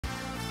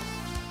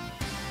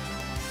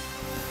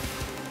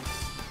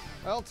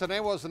Well, today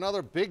was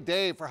another big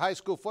day for high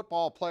school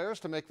football players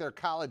to make their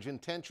college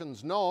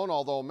intentions known,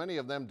 although many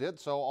of them did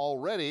so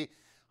already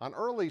on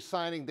early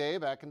signing day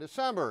back in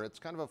December. It's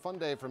kind of a fun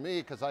day for me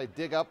because I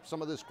dig up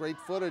some of this great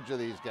footage of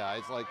these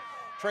guys, like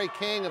Trey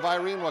King of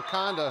Irene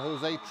Wakanda,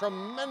 who's a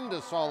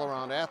tremendous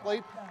all-around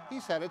athlete.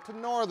 He's headed to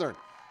Northern.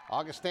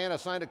 Augustana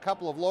signed a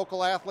couple of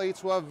local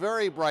athletes who have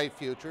very bright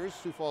futures.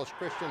 Sioux Falls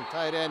Christian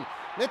tight end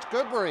Mitch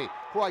Goodbury,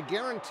 who I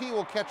guarantee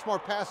will catch more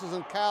passes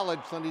in college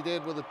than he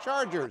did with the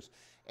Chargers.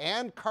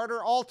 And Carter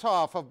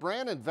Altoff of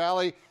Brandon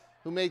Valley,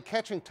 who made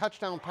catching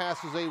touchdown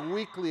passes a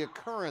weekly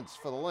occurrence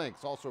for the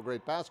Lynx, also a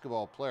great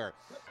basketball player.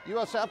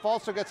 USF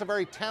also gets a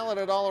very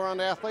talented all-around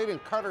athlete in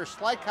Carter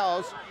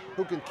Slykehouse,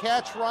 who can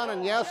catch, run,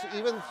 and yes,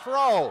 even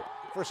throw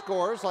for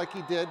scores like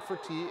he did for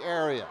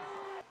T-Area.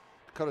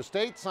 Dakota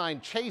State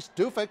signed Chase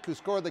Dufek, who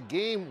scored the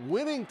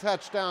game-winning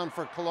touchdown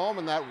for Cologne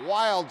in that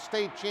wild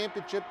state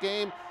championship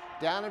game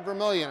down in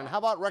Vermilion. And how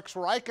about Rex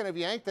Ryken of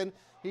Yankton?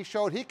 He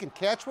showed he can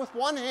catch with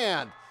one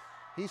hand.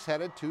 He's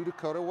headed to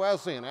Dakota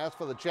Wesleyan. As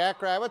for the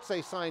Jackrabbits,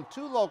 they signed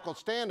two local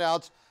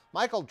standouts.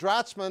 Michael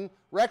Drotzman,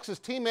 Rex's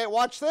teammate,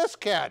 watch this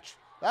catch.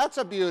 That's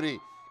a beauty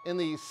in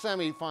the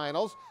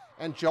semifinals.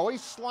 And Joey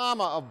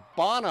Slama of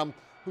Bonham,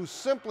 who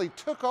simply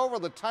took over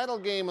the title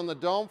game in the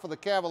Dome for the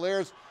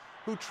Cavaliers,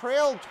 who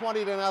trailed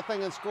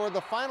 20-0 and scored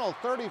the final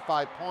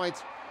 35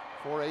 points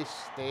for a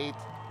state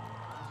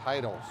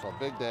title. So a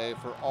big day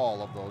for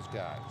all of those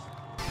guys.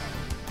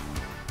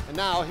 And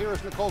now, here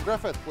is Nicole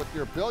Griffith with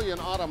your Billion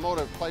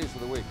Automotive Plays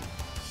of the Week.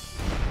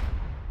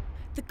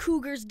 The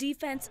Cougars'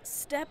 defense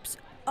steps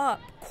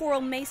up. Coral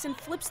Mason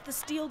flips the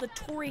steal to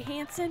Tori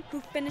Hansen,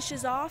 who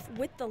finishes off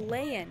with the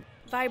lay-in.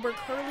 Viborg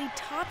Hurley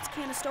tops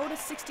Canastota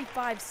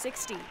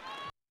 65-60.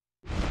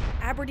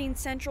 Aberdeen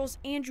Central's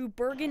Andrew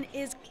Bergen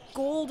is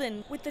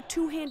golden with the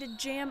two-handed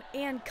jam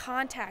and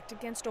contact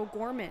against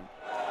O'Gorman.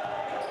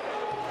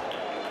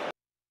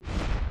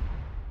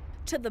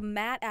 To the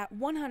mat at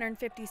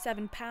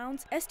 157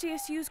 pounds,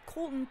 SDSU's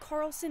Colton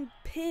Carlson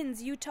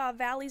pins Utah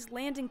Valley's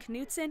Landon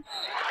Knutson,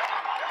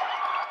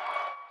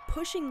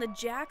 pushing the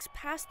Jacks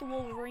past the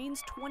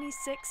Wolverines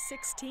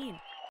 26-16.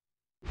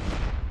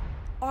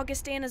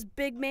 Augustana's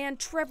big man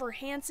Trevor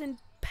Hansen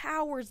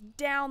powers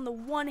down the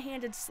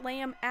one-handed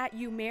slam at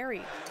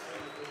UMary.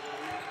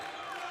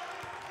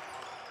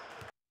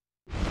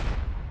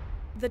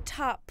 The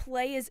top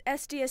play is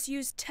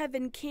SDSU's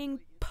Tevin King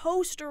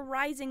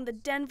posterizing the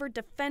Denver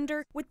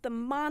defender with the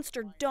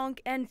monster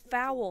dunk and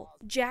foul.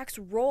 Jacks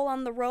roll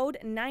on the road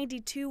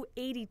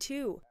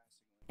 92-82.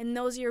 And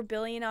those are your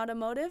Billion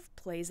Automotive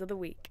Plays of the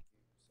Week.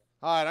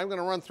 All right, I'm going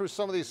to run through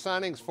some of these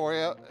signings for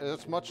you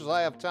as much as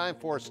I have time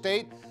for.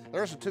 State,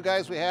 there's the two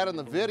guys we had in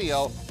the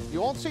video. You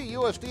won't see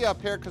USD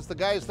up here because the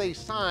guys they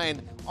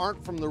signed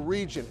aren't from the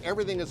region.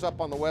 Everything is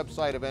up on the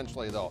website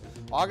eventually, though.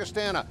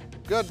 Augustana,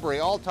 Goodbury,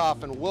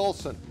 Altoff, and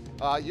Wilson.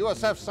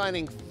 USF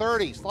signing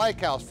 30,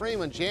 Slykehouse,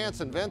 Freeman,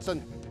 Jansen,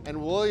 Vincent,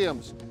 and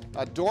Williams.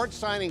 Dort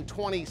signing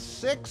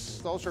 26.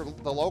 Those are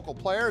the local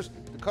players.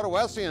 Dakota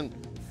Wesleyan,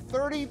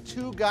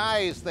 32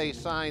 guys they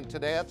signed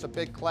today. That's a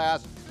big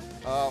class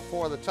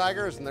for the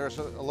Tigers, and there's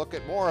a look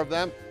at more of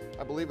them.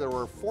 I believe there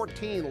were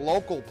 14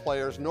 local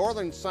players.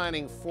 Northern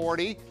signing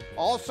 40,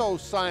 also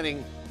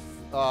signing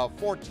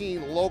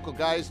 14 local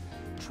guys.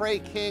 Trey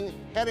King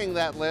heading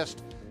that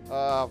list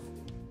for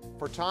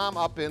Tom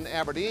up in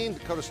Aberdeen.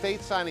 Dakota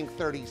State signing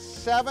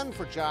 37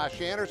 for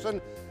Josh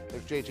Anderson.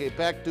 There's J.J.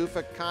 Beck,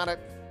 Dufek, Conant,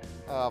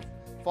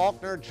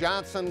 Faulkner,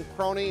 Johnson,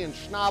 Croney, and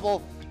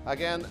Schnabel.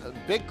 Again, a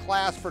big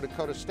class for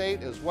Dakota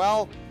State as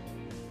well.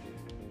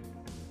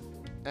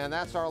 And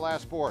that's our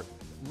last board.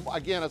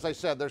 Again, as I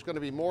said, there's going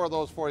to be more of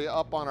those for you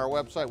up on our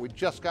website. We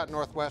just got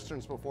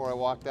Northwesterns before I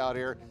walked out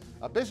here.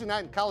 A busy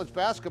night in college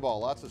basketball.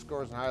 Lots of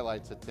scores and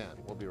highlights at 10.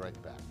 We'll be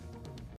right back.